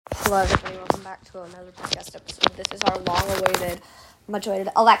Hello everybody, welcome back to another podcast episode. This is our long-awaited, much-awaited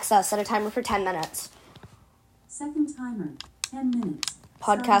Alexa, set a timer for 10 minutes. Second timer, 10 minutes.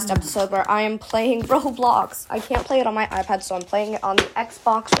 Podcast episode where I am playing Roblox. I can't play it on my iPad, so I'm playing it on the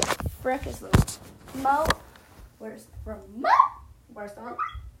Xbox. What the frick is the remote? Where's the remote? Where's the remote?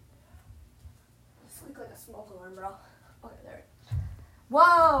 It's like a smoke alarm, bro. Okay, there it is.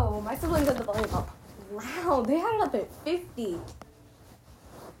 Whoa, my siblings had the volume up loud. They had it up at 50.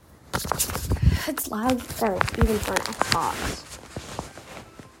 It's loud for even for an Xbox.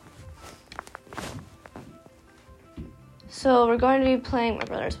 So we're going to be playing, my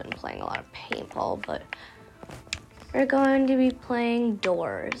brother's been playing a lot of paintball, but we're going to be playing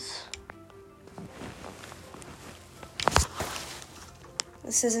Doors.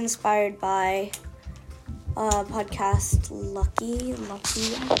 This is inspired by podcast Lucky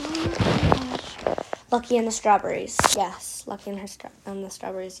and the Strawberries. Yes, Lucky and the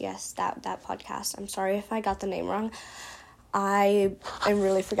Strawberries. Yes, that podcast. I'm sorry if I got the name wrong. I am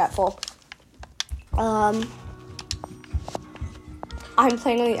really forgetful. I'm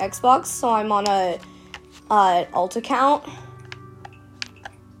playing on the Xbox, so I'm on a alt account.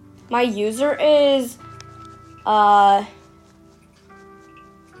 My user is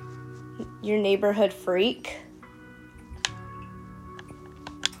your neighborhood freak.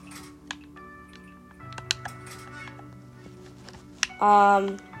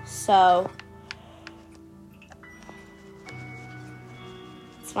 So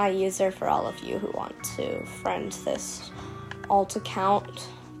it's my user for all of you who want to friend this alt account,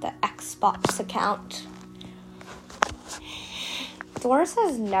 the Xbox account. Doors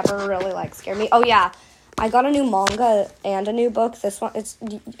has never really scared me. Oh yeah, I got a new manga and a new book. This one,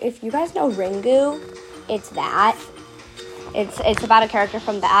 if you guys know Ringu, it's that. It's about a character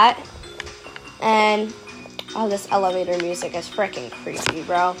from that. And oh, this elevator music is freaking creepy,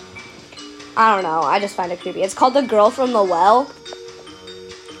 bro. I don't know. I just find it creepy. It's called The Girl from the Well.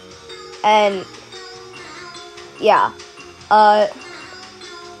 And yeah. And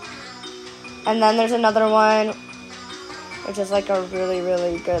then there's another one, which is a really,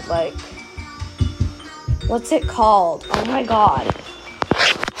 really good, what's it called? Oh my god.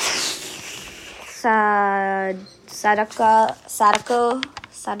 Sadako-san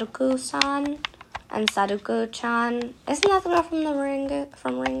and Sadako-chan. Isn't that the girl from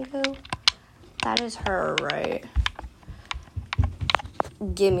Ringu? That is her, right?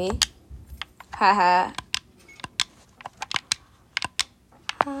 Gimme. Haha.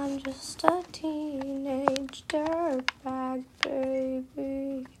 I'm just a teenage dirtbag,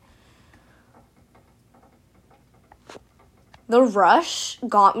 baby. The Rush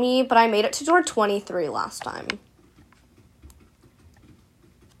got me, but I made it to door 23 last time.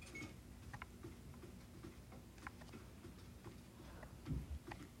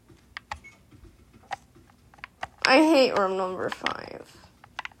 I hate room number 5.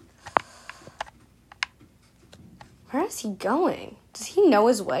 Where is he going? Does he know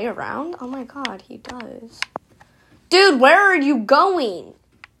his way around? Oh my god, he does. Dude, where are you going?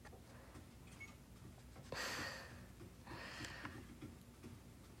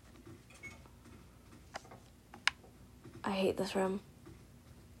 I hate this room.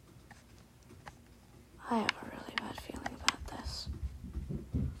 I have a really bad feeling about this.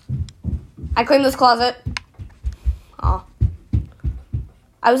 I cleaned this closet. Aw.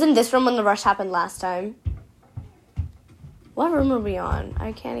 I was in this room when the rush happened last time. What room are we on?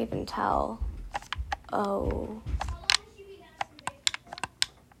 I can't even tell. Oh.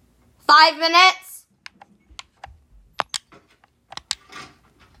 5 minutes?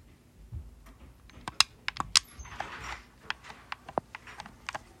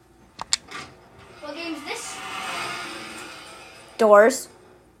 What game is this? Doors.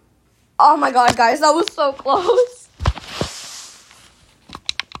 Oh my god, guys, that was so close.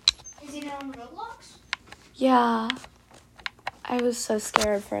 Is it on Roblox? Yeah. I was so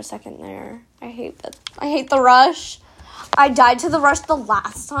scared for a second there. I hate the rush. I died to the rush the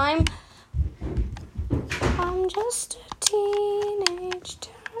last time. I'm just a teenage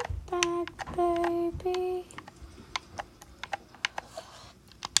dirtbag, baby.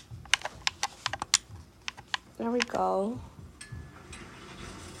 There we go.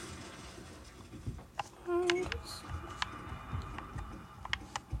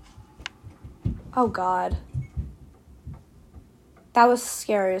 Oh god. That was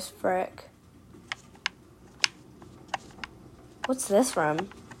scary as frick. What's this room?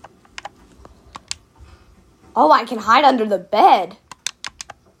 Oh, I can hide under the bed.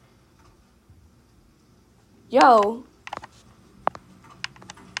 Yo.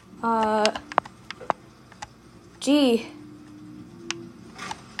 Gee.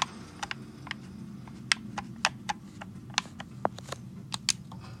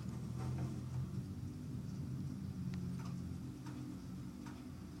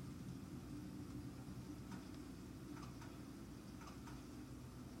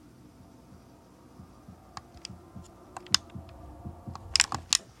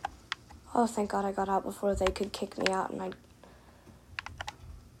 Oh, thank God I got out before they could kick me out, and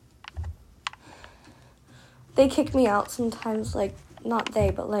they kick me out sometimes, like, not they,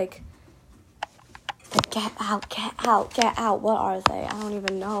 but like, get out, get out, get out. What are they? I don't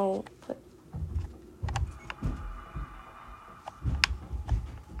even know. But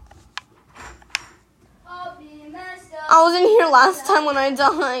I was in here last time when I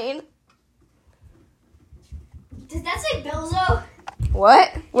died. Does that say Bilzo?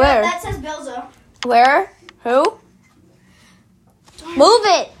 What? Where? Yeah, that says Bilzo. Where? Who? Move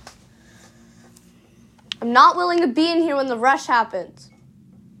it! I'm not willing to be in here when the rush happens.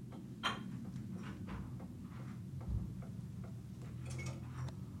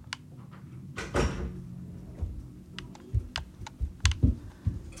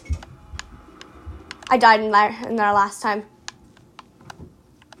 I died in there last time.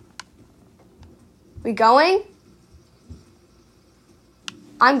 We going?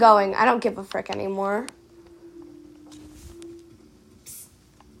 I'm going. I don't give a frick anymore.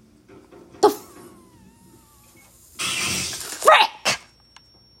 The frick!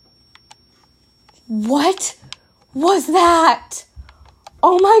 What was that?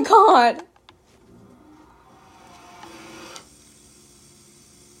 Oh my God.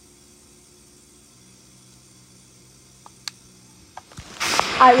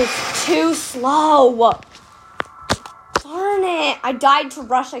 I was too slow. Darn it. I died to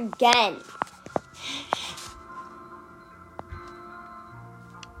rush again.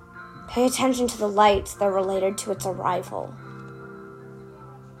 Pay attention to the lights. They're related to its arrival.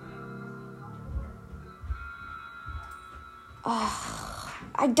 Oh,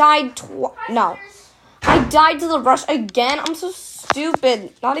 I died No. I died to the rush again. I'm so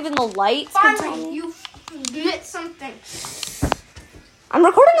stupid. Not even the lights can tell Finally, me. you admit something. I'm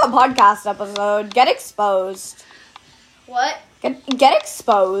recording a podcast episode. Get exposed. What? Get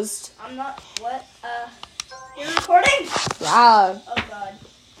exposed. I'm not. What? You're recording? Yeah. Oh God.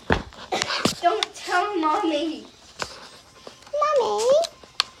 Don't tell mommy. Mommy.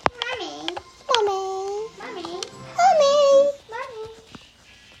 Mommy. Mommy. Mommy. Mommy. Mommy.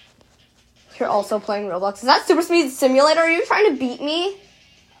 You're also playing Roblox. Is that Super Speed Simulator? Are you trying to beat me?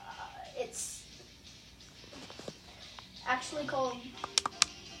 It's actually called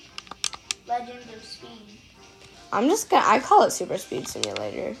Legends of Speed. I call it Super Speed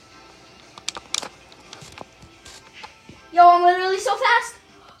Simulator. Yo, I'm literally so fast.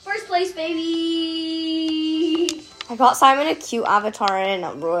 First place, baby. I got Simon a cute avatar and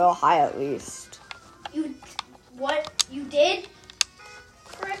a royal high at least. What? You did?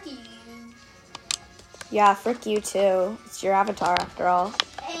 Frick you. Yeah, frick you too. It's your avatar after all.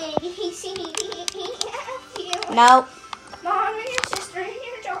 Hey, see you. Nope. Mom and your sister and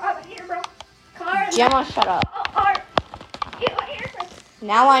your dog and your bro. Car. Gemma, shut up. You and your friend.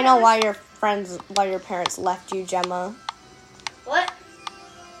 Now I know why your parents left you, Gemma. What?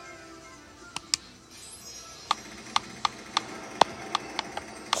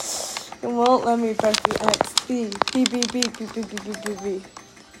 It won't let me press the X. B.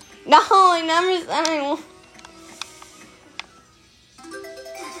 No, I never said I won't.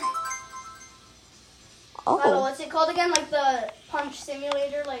 Oh, Oh. what's it called again? Like the punch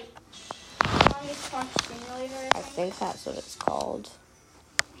simulator? Like, strongest punch simulator? I think that's what it's called.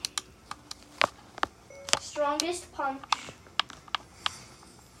 Strongest punch.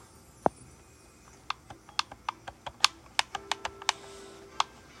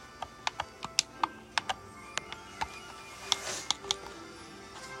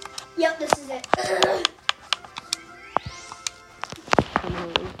 Yep, this is it.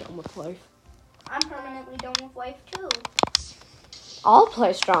 Permanently done with life. I'm permanently done with life too. I'll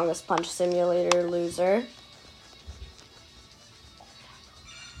play Strongest Punch Simulator, loser.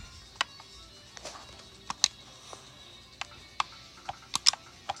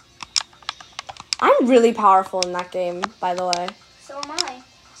 I'm really powerful in that game, by the way. So am I.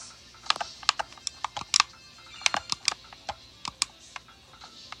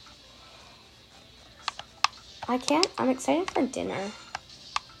 I'm excited for dinner.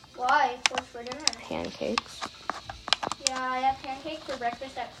 Why? What's for dinner? Pancakes. Yeah, I had pancakes for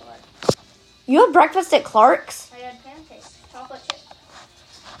breakfast at Clark. You have breakfast at Clark's? I had pancakes. Chocolate chip.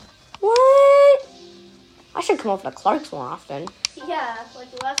 What? I should come over to Clark's more often. Yeah,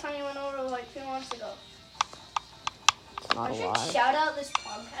 like the last time you went over was like 2 months ago. It's not I a should lie. shout out this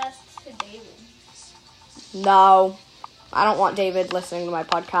podcast to David. No. I don't want David listening to my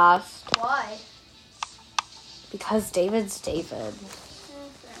podcast. Why? Because David's David.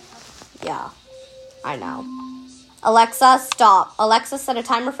 Fair enough. Yeah. I know. Alexa, stop. Alexa, set a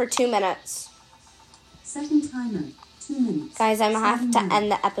timer for 2 minutes. Second timer, 2 minutes. Guys, I'm gonna have 7 to minutes.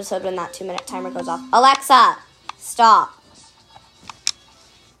 end the episode when that 2-minute timer goes off. Alexa, stop.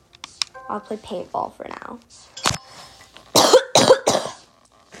 I'll play paintball for now.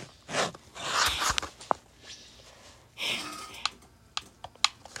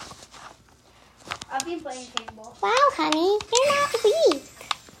 I've been playing paintball. Wow, honey, you're not weak.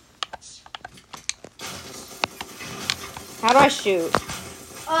 How do I shoot?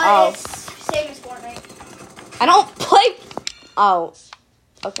 It's same as Fortnite. I don't play. Oh,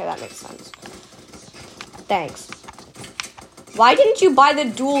 okay, that makes sense. Thanks. Why didn't you buy the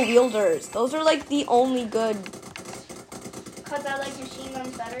dual wielders? Those are like the only good. Because I like machine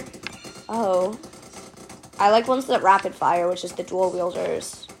guns better. Oh, I like ones that rapid fire, which is the dual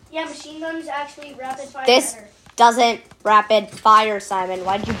wielders. Yeah, machine guns actually rapid fire This better. doesn't rapid fire, Simon.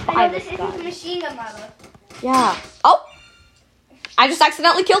 Why did you buy I know this this isn't a gun? machine gun, Lila. Yeah. Oh, I just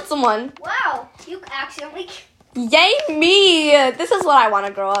accidentally killed someone. Wow, you accidentally. Yay me! This is what I want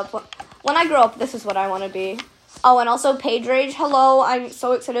to grow up. When I grow up, this is what I want to be. Oh, and also Page Rage. Hello, I'm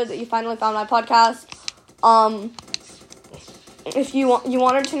so excited that you finally found my podcast. If you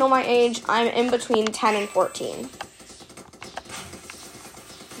wanted to know my age, I'm in between 10 and 14.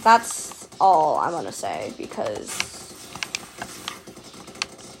 That's all I want to say because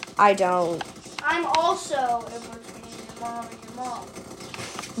I don't. I'm also in between your mom and your mom.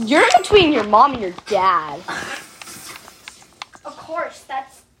 You're in between your mom and your dad. Of course,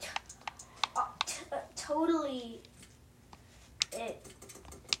 that's totally it.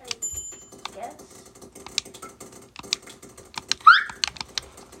 I guess.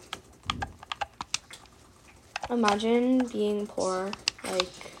 Imagine being poor, like.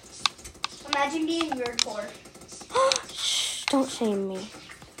 Imagine being weird poor. Shh, don't shame me.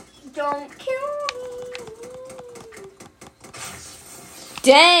 Don't kill me.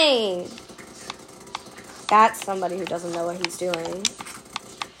 Dang! That's somebody who doesn't know what he's doing.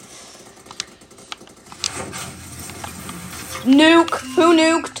 Nuke! Who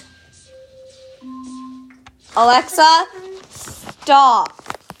nuked? Alexa, stop!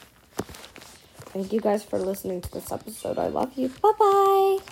 Thank you guys for listening to this episode. I love you. Bye-bye.